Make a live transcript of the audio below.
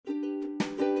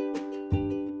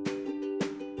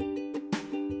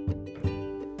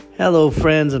Hello,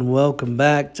 friends, and welcome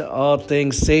back to All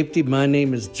Things Safety. My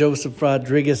name is Joseph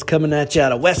Rodriguez, coming at you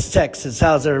out of West Texas.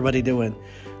 How's everybody doing?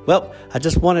 Well, I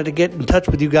just wanted to get in touch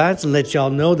with you guys and let y'all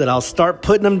know that I'll start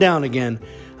putting them down again.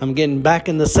 I'm getting back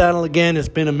in the saddle again. It's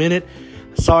been a minute.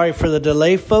 Sorry for the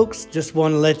delay, folks. Just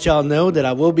want to let y'all know that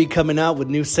I will be coming out with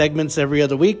new segments every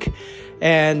other week.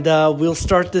 And we'll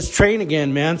start this train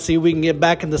again, man. See if we can get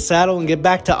back in the saddle and get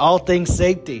back to all things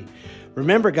safety.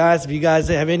 Remember, guys, if you guys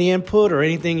have any input or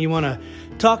anything you want to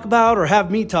talk about or have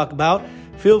me talk about,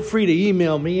 feel free to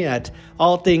email me at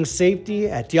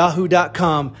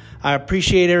allthingssafety@yahoo.com. I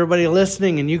appreciate everybody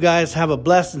listening, and you guys have a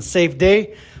blessed and safe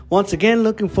day. Once again,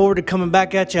 looking forward to coming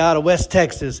back at you out of West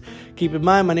Texas. Keep in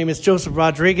mind, my name is Joseph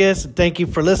Rodriguez, and thank you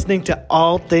for listening to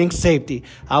All Things Safety.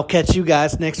 I'll catch you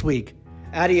guys next week.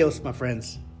 Adios, my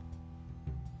friends.